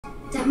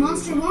That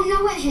monster won't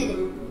know what hit it.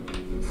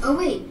 Oh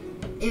wait,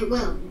 it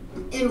will.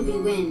 It'll be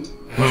wind.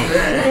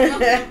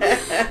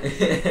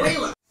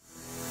 Whaler.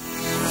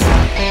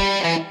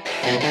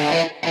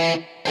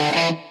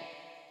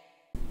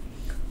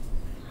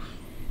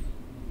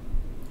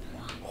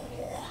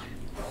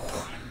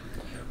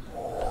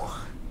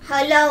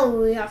 Hello,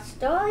 we are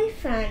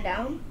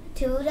StoryFNDM.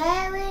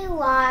 Today we're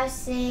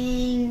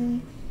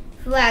watching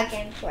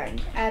Dragon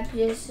Friend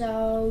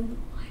episode.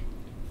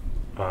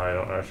 I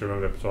don't actually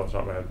remember the episode off the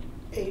top of my head.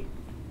 8.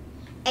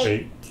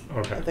 8?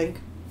 Okay. I think.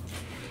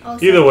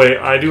 Also, Either way,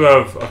 I do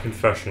have a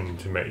confession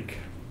to make.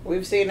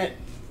 We've seen it.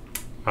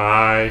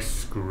 I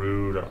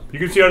screwed up. You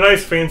can see our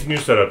nice fancy new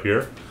setup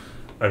here.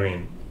 I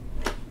mean,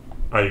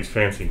 I use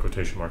fancy in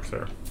quotation marks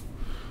there.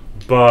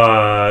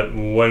 But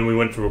when we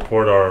went to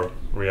record our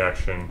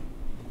reaction,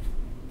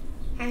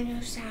 and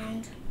no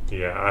sound.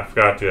 yeah, I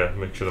forgot to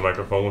make sure the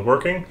microphone was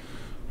working.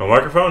 No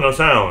microphone, no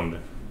sound,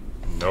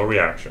 no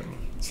reaction.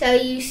 So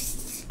you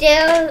see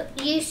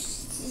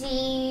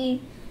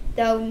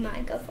the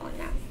microphone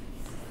now.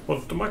 Well,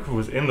 the microphone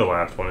was in the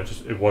last one.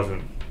 It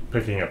wasn't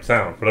picking up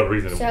sound for whatever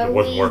reason. So it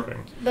wasn't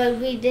working. But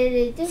we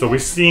did it. So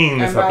we've seen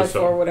this And probably episode.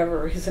 for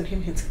whatever reason, he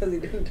means because he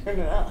didn't turn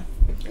it on.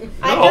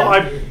 I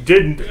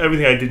did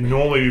everything I did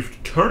normally do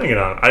turning it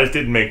on. I just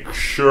didn't make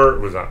sure it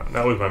was on.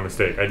 That was my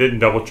mistake. I didn't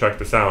double check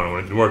the sound, and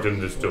when it didn't work, I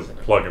didn't just do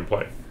plug and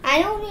play.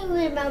 I only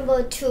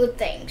remember 2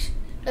 things: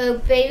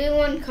 the baby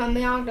one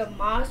coming out of the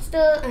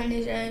monster, and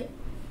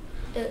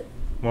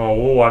Well,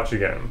 we'll watch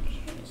again.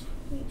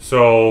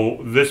 So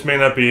this may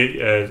not be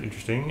as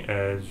interesting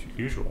as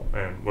usual,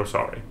 and we're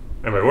sorry.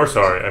 Anyway, we're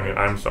sorry. I mean,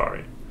 I'm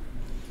sorry.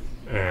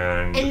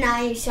 And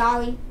I'm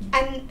sorry.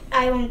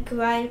 I won't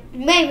cry.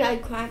 Maybe I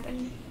cry, but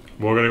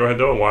we're gonna go ahead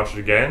though and watch it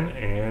again,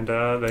 and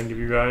then give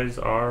you guys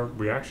our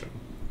reaction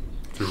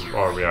to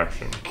our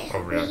reaction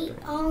of reacting.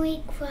 we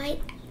only cry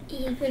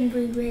even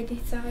we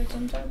really sorry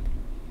sometimes.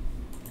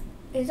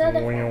 Is that a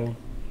fact?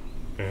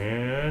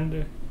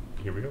 And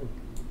here we go.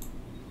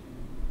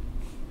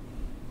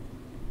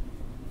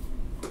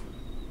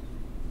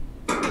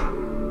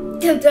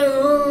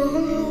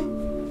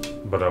 Dun-dun.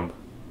 Ba-dum.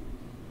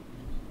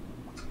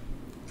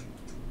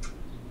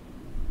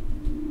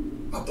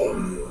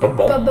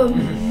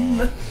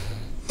 Ba-bum.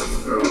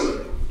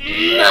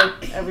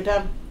 Every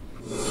time.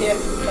 Yeah.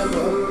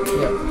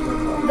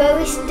 But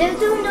we still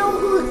don't know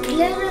who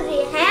glitter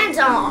the hands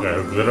are. Yeah,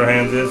 who glitter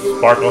hands is,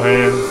 sparkle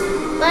hands.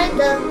 Like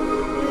the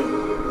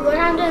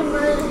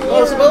 100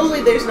 Well,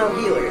 supposedly there's no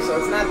healer, so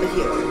it's not the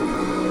healer.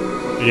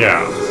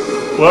 Yeah.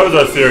 Well, that was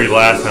our theory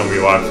last time we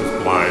watched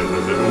this blind.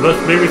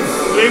 Maybe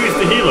it's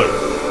the healer.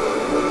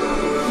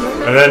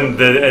 And then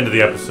the end of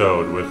the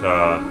episode with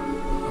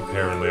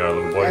apparently our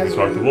little boy who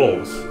talked to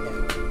wolves.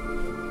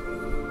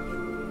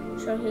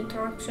 So he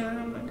talks to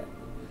him, and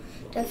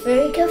that's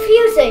very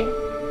confusing.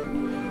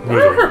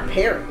 Where are her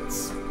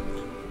parents?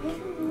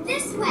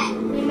 This way.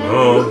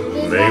 Oh,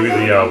 maybe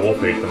the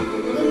wolf ate them.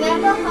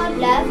 Remember how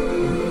left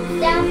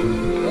them?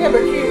 Yeah,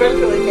 but she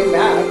eventually came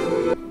back.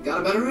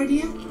 Got a better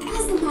idea?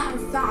 As a matter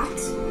of fact,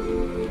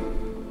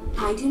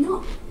 I do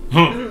not.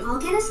 I'll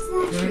get us to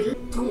that tree.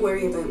 Don't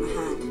worry about my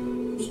hand.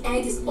 The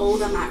egg is all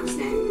that matters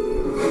now.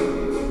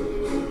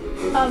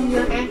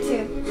 Your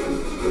answer.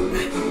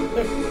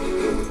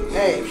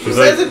 Hey, if she She's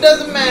says like- it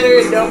doesn't matter,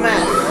 it don't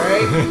matter,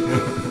 alright?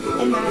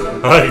 It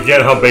matters. I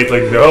get how Bait's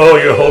like, no,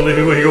 you're holding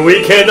me with your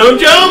weak hand, don't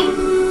jump!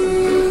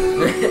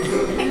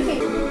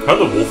 How'd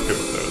the wolf get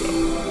up there,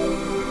 though?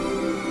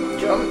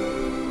 Jump.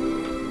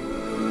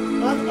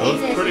 What That is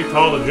was it? pretty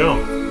tall to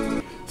jump.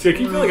 See, I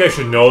keep feeling like I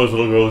should know this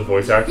little girl's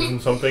voice actors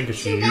and something, because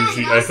she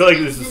usually... I feel like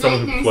this is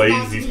someone who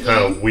plays these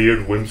kind of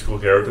weird, whimsical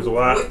characters a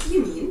lot. What do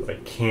you mean? I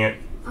can't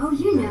Oh,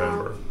 you know.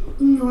 remember.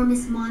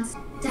 Enormous monster.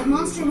 That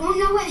monster won't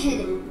know what hit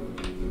it.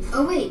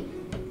 Oh wait,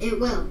 it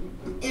will.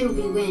 It'll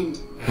be wind.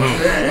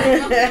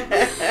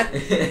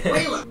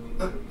 Whaler.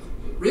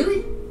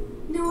 Really?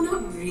 No,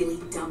 not really,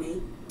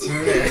 dummy.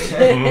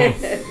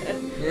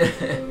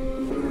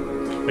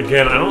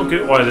 Again, I don't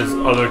get why this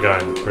other guy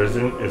in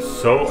prison is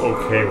so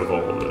okay with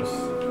all of this.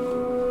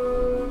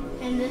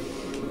 And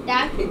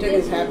that He took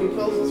his happy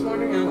pills this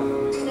morning? I don't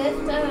know.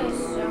 this is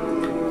so...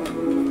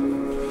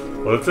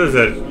 Well, this is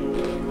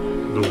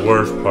the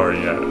worst part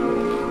yet.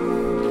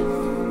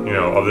 You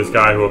know, of this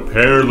guy who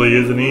apparently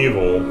isn't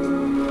evil.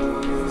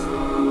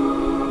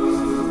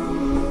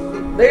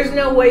 There's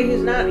no way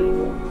he's not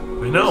evil.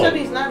 I He know. said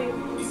he's not evil.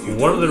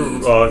 One of the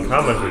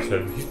commenters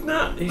said,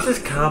 he's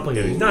just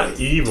complicated. He's not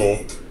evil.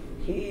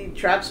 He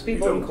traps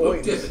people in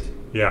coins.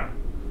 Yeah.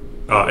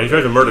 And he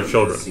tries to murder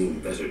children. Seen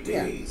better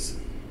days.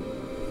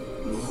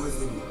 More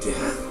than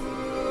death.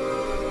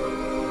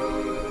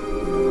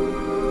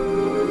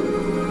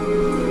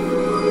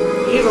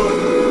 Evil.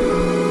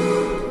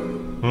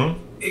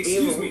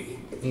 Excuse me.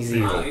 He's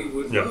evil. I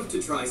would Yeah. love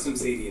to try some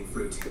Zadian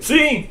fruit.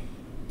 See?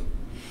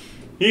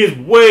 He is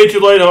way too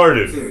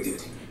lighthearted. Very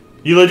good.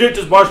 He legit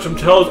just watched him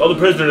tell his other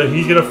prisoner that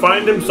he's gonna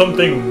find him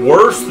something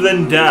worse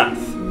than death.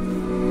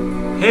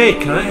 Hey,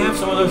 can I have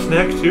some of those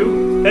snacks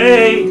too?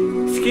 Hey,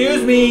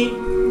 excuse me.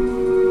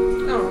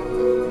 Oh.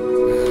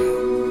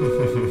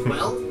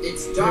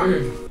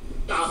 are.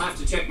 I'll have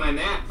to check my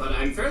map, but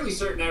I'm fairly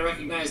certain I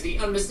recognize the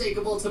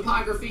unmistakable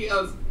topography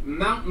of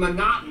Mount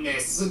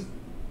Monotonous.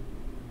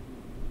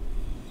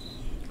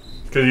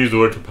 Because you use the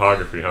word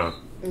topography, huh?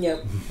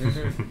 Yep.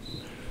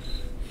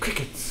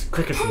 Crickets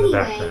in the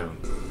background.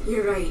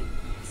 You're right.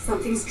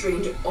 Something's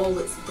drained all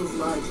its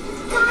blood.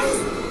 Guys!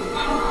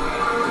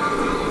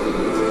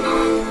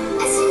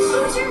 I see a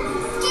huger,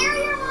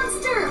 scarier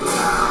monster!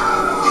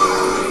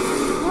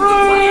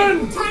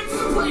 Run! Time for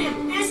the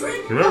plan, Ezra!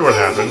 Remember what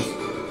happens.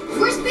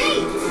 Where's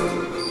Bait?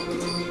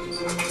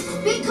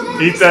 Bait, come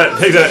on! Eat that.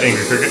 Take that,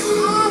 angry cricket.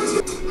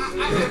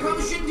 I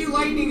probably shouldn't do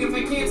lightning if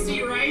I can't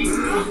see right.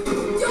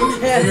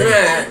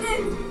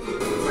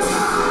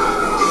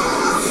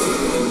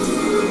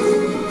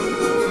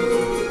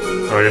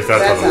 Oh, I guess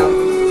that's That's how out. the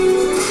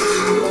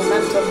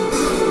Momentum.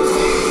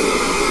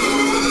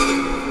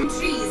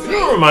 Trees, You know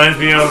what reminds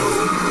me of?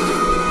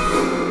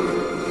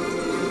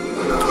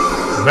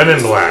 Men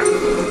in Black.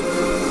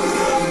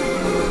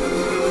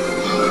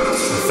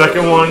 The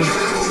second one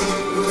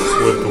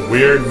with the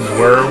weird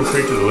worm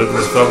creature that lives in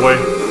the subway.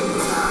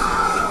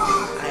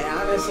 I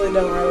honestly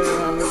don't really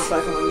remember the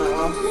second one that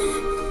well.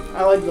 I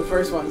like the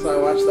first one, so I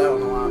watched that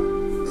one a lot.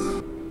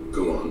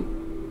 Go on.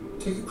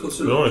 Take a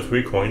closer There's look. only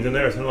 3 coins in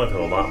there. It sounded like there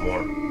were a lot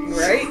more.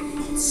 Right?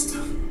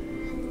 Monster.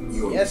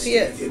 You're Yes, he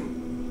is.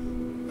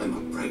 mistaken. I'm a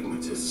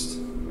pragmatist.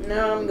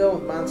 No, I'm going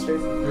with monster.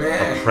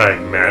 A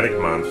pragmatic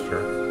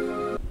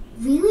monster.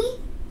 Really?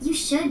 You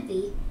should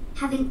be,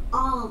 having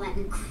all that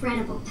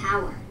incredible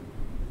power.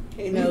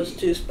 He knows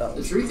 2 The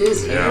spells. truth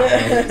is, Yeah.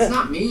 it's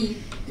not me,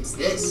 it's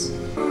this.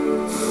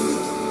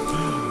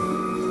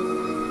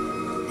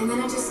 And then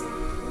I just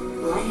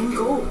let him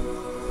go.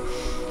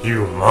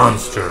 You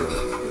monster.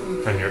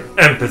 And your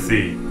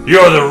empathy.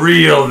 You're the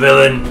real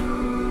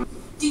villain.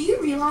 Do you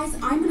realize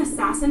I'm an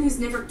assassin who's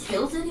never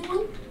killed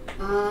anyone?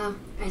 I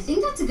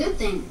think that's a good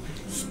thing.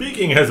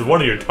 Speaking as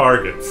one of your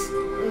targets.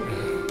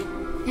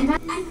 And I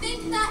I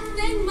think that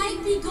thing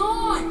might be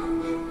gone.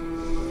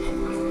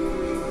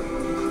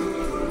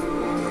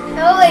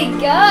 Oh my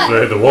god.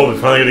 So the wolf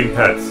is finally getting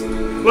pets.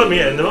 Let me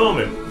end the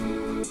moment.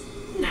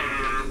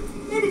 Nah,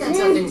 maybe that's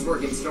how things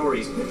work in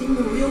stories, but in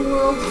the real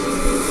world...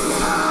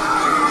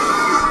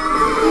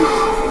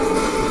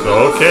 So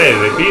okay,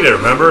 they beat it.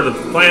 Remember, the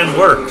plan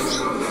works.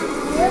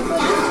 Yeah, but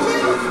it's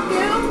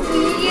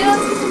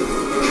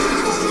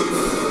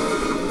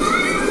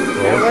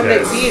And when they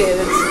Okay. beat it,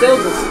 it's still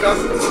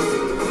disgusting.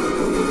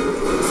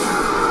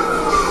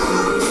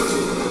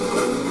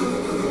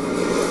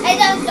 And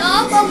the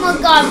dog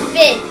almost got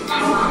bit.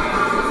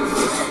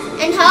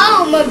 And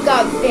how almost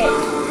got bit.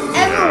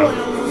 Everyone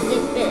almost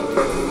get bit.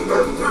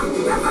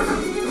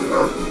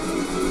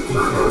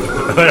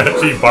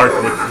 She barked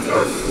with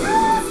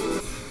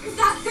If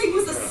that thing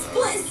was a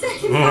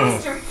split-second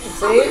faster, I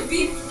See? would have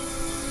been...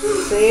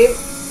 See?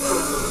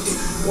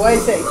 Why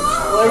say?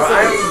 Why I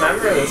say?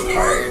 remember this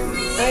part.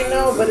 I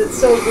know, but it's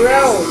so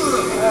gross.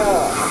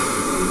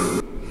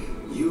 Ugh.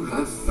 You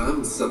have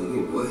found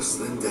something worse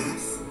than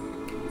death.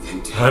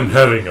 Then tell I'm me,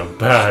 having a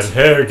bad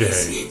hair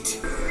is day. it?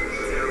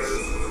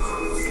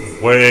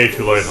 Way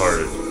too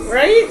lighthearted.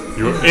 Right?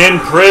 You're in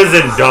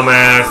prison,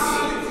 dumbass.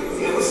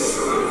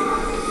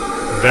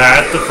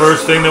 That's the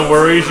first thing that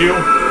worries you?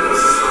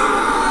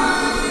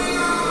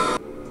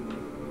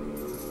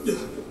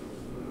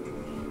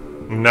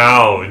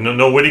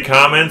 No witty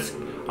comments.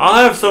 I'll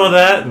have some of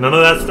that. None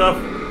of that stuff.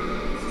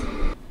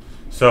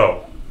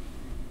 So,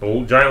 the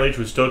old giant leech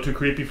was still too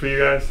creepy for you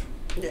guys?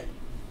 Yeah.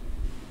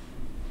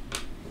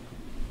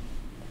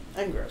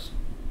 And gross.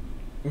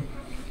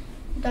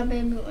 The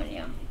baby one,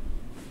 yeah.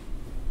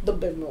 The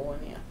big one,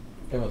 yeah.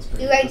 It was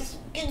pretty You like. gross.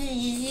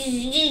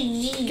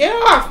 Get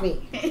off me!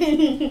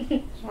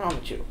 What's wrong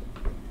with you?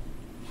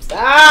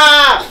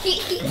 Stop!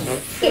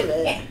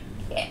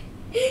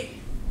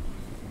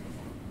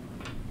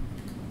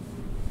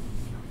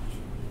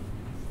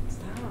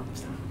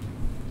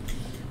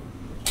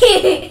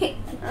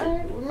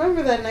 Alright,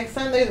 remember that next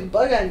time there's a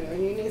bug on you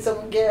and you need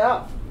someone to get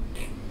off.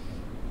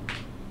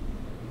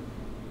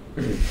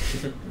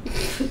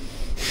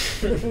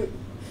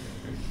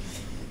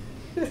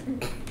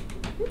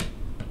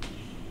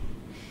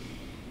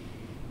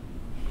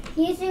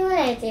 You see what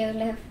I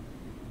do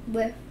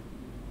with.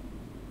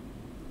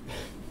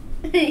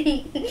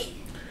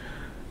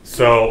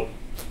 So,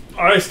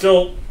 I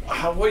still...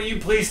 Will you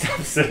please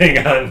stop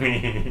sitting on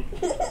me?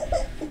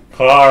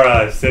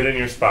 Clara, sit in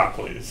your spot,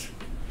 please.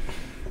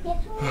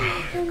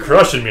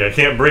 Crushing me, I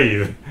can't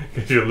breathe.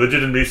 Because you're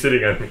legitimately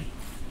sitting on me.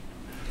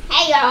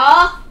 Hey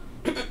y'all!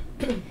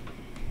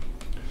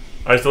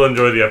 I still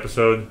enjoy the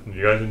episode. Did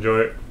you guys enjoy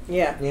it?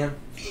 Yeah. Yeah.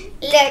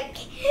 Look!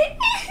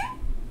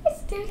 I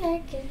still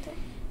like it.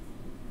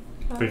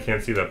 They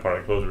can't see that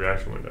part. I closed the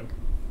reaction window.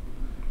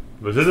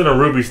 This isn't a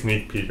Ruby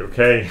sneak peek,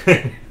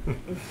 okay?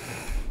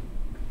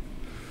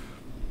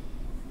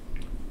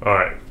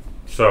 Alright,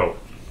 so.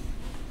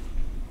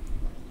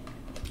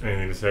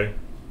 Anything to say?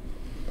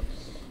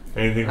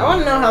 Anything? I want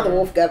to know how the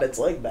wolf got its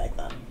leg back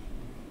then.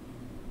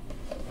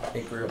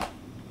 It grew.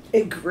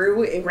 It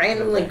grew? It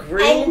randomly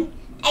grew?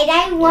 And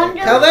I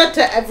wonder. Tell that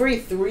to every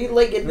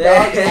three-legged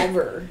dog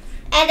ever.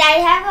 And I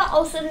have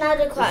also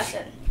another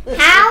question.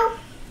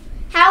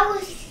 How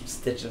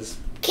Stitches.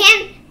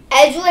 can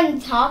Edwin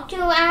talk to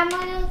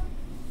Amanda?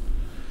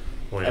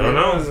 We I don't think it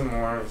know. was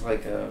more of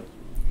like a.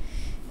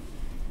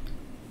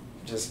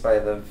 Just by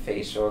the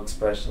facial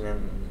expression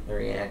and the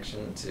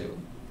reaction to.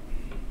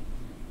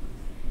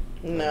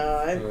 No,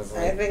 It was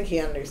I like- think he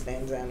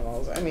understands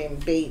animals. I mean,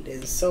 Bait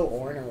is so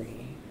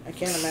ornery. I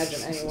can't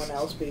imagine anyone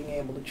else being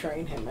able to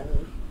train him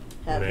and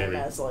have him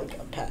Maybe. as like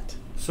a pet.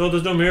 So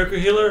there's no miracle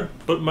healer,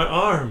 but my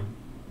arm,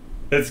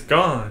 it's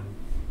gone.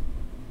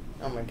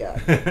 Oh my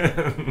god.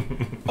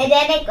 And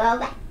then it goes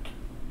back.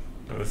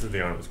 No, this is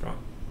the arm that's gone.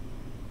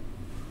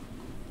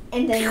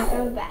 And then it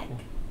goes back.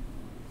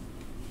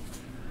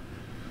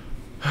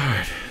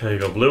 Alright, there you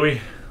go,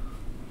 Bluey.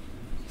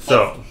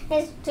 So,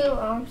 His 2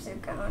 arms are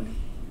gone.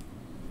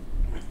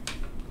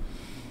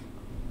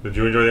 did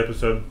you enjoy the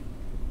episode?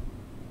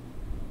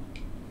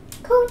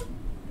 Cool.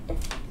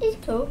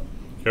 It's cool.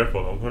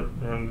 Careful, don't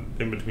put her on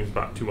in between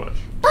spot too much.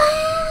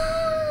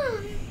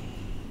 We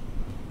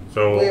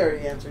So,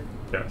 already answered.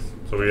 yes.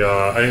 So we,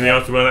 anything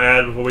else you want to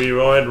add before we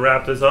go ahead and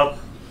wrap this up?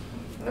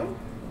 No.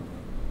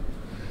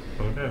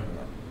 Okay.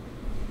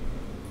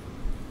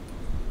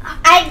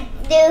 I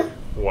do.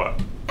 What?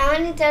 I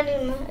want to tell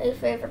you my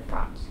favorite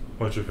parts.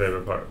 What's your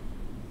favorite part?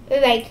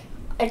 Like,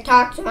 I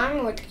talked to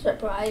Mom, which is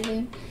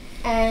surprising.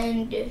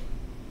 And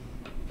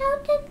how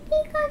did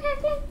we got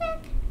her like that?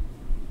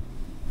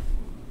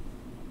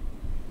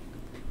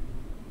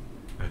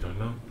 I don't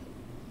know.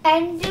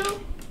 And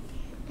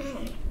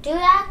do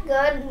that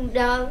good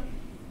dog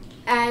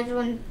as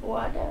when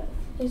water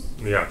is.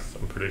 Yes,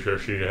 I'm pretty sure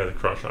she had a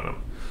crush on him.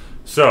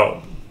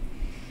 So,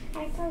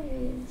 I thought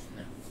you.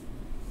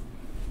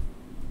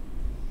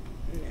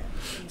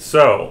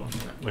 so,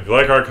 if you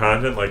like our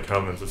content, like,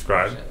 comment, and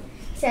subscribe.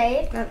 Say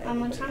it Not one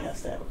more everybody time.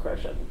 has to have a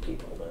crush on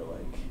people they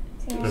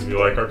like. If you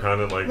like our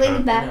content, like, Ring the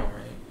comment. bell. No,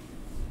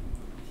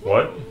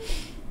 right?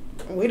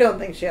 What? We don't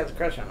think she has a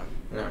crush on him.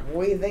 No.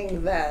 We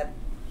think that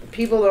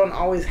people don't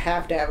always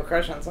have to have a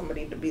crush on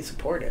somebody to be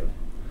supportive.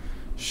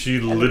 She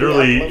to be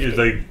literally is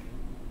uplifting.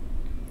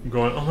 like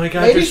going, "Oh my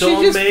god, Maybe you're so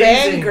she's just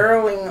amazing."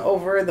 fangirling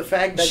over the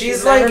fact that She's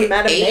she's never like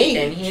met a 8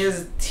 mage. and he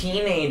is a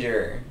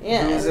teenager.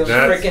 Yeah. Who's a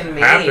That freaking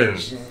mage.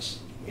 happens.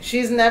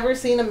 She's never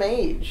seen a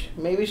mage.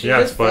 Maybe she's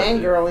Yes, just but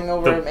fangirling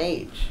over the- a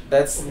mage.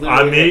 That's I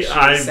literally mean, what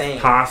she was saying.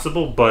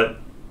 possible, but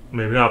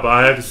maybe not. But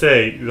I have to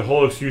say, the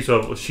whole excuse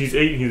of she's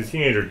 8 and he's a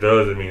teenager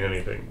doesn't mean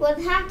anything. What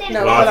happened?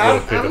 No, Lots but of I'm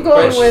those people.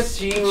 going But with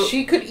she-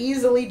 she could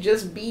easily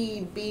just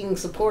be being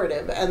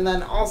supportive, and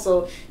then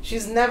also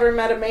she's never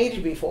met a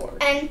mage before.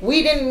 And-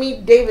 we didn't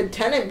meet David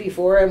Tennant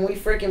before, and we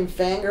freaking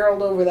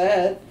fangirled over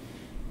that.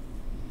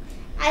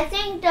 I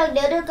think the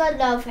little girl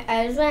loves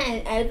Ezra,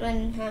 and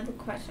Ezra has a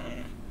crush on her.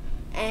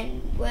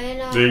 And we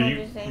don't So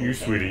have the same you thing.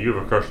 sweetie, you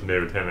have a crush on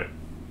David Tennant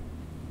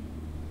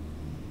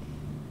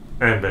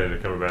and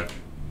Benedict Cumberbatch.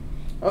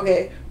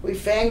 Okay, we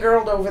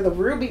fangirled over the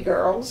Ruby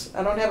girls.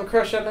 I don't have a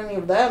crush on any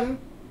of them.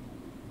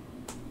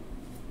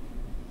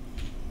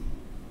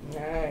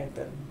 Alright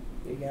then,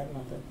 you got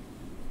nothing.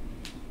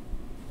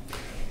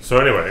 So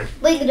anyway,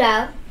 Wake it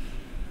up.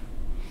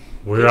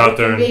 we're out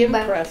there. Be And,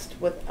 impressed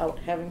without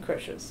having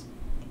crushes.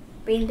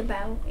 Ring the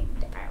bell, ring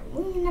the bell,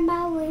 ring the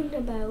bell, ring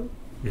the bell.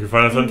 you can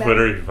find us on Ring the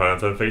Twitter. You can find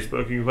us on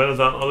Facebook. You can find us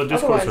on all the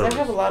Discord Otherwise, I have a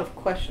servers. lot of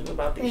questions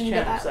about these Ring the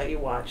channels bell. that you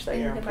watch that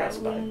you're Ring the bell,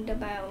 impressed by. ring the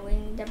bell,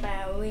 ring the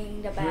bell,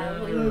 ring the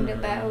bell, ring the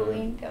bell,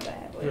 ring the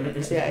bell, ring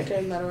the See, I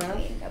turned that around.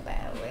 ring the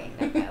bell, ring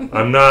the bell.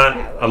 I'm not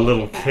a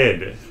little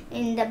kid.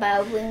 Ring the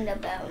bell, ring the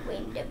bell,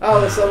 ring the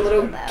bell. Oh, so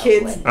little ring the bell,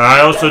 kids. ring the I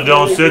also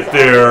don't sit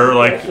there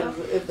like.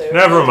 If they're-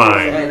 Never I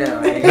mind.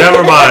 know.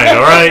 Never mind.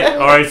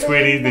 All right,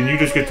 sweetie. Then you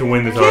just get to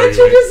win this Can't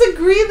you argument. just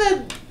agree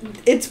that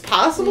it's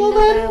possible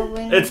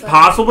then? It's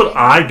possible, but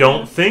I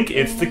don't think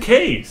it's the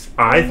case.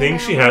 I think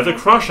she has a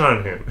crush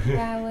on him.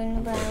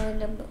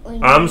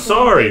 I'm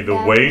sorry. The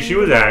way she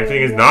was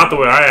acting is not the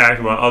way I act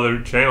about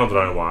other channels that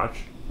I watch.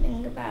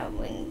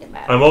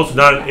 I'm also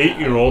not an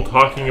 8-year-old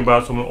talking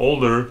about someone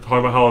older, talking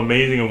about how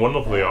amazing and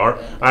wonderful they are.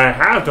 I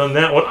have done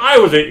that when I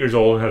was 8 years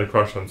old and had a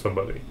crush on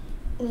somebody.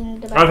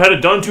 I've had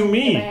it done to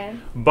me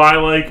by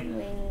like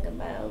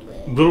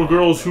little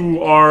girls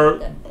who are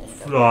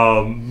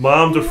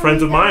moms or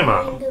friends of my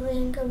mom.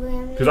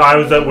 Because I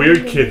was that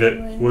weird kid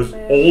that was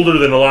older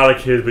than a lot of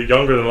kids, but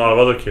younger than a lot of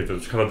other kids. That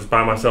was kind of just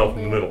by myself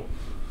in the middle.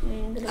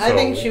 I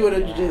think she would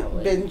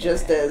have been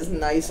just as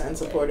nice and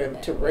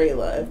supportive to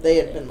Rayla if they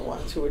had been the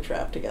ones who were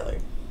trapped together.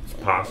 It's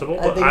possible,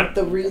 I but think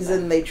the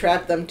reason they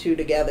trapped them two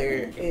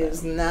together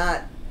is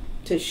not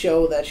to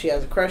show that she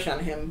has a crush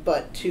on him,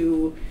 but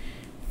to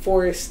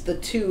force the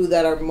two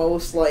that are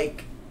most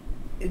like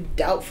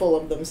doubtful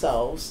of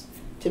themselves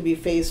to be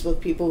faced with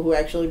people who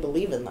actually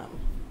believe in them.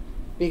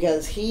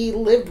 Because he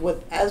lived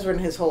with Ezran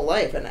his whole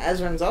life, and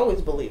Ezran's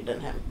always believed in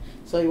him.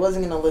 So he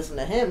wasn't going to listen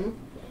to him.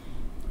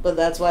 But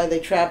that's why they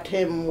trapped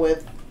him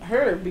with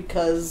her,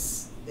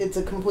 because it's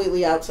a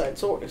completely outside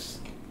source.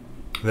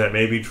 that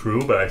may be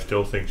true, but I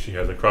still think she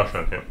has a crush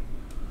on him.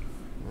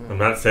 I'm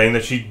not saying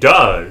that she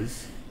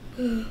does,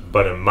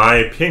 but in my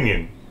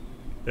opinion,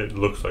 it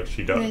looks like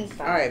she does.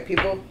 Alright,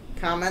 people,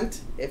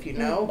 comment if you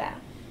know.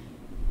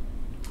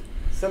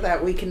 So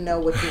that we can know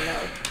what you know.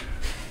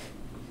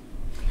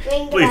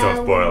 Please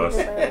don't spoil us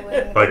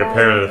by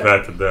comparing the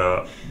fact that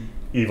the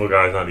evil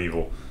guy's not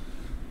evil.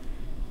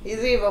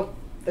 He's evil.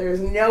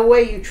 There's no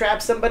way you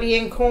trap somebody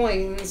in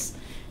coins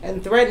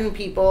and threaten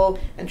people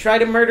and try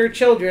to murder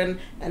children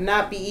and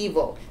not be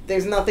evil.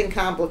 There's nothing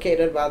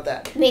complicated about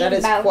that. That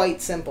is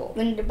quite simple.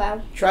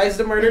 Tries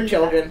to murder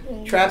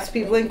children, traps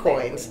people in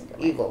coins,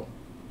 evil.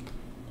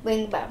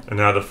 Ring bell. And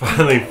now to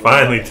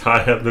finally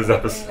tie up this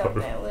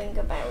episode.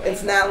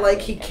 It's not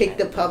like he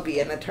kicked a puppy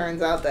and it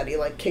turns out that he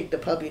like kicked a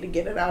puppy to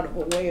get it out of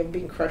a way of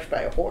being crushed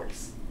by a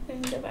horse.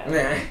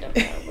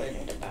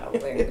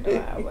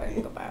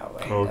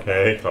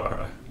 Okay,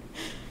 Clara.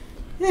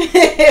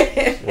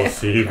 We'll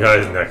see you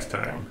guys next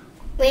time.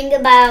 Ring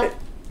about.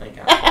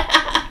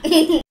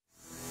 Okay.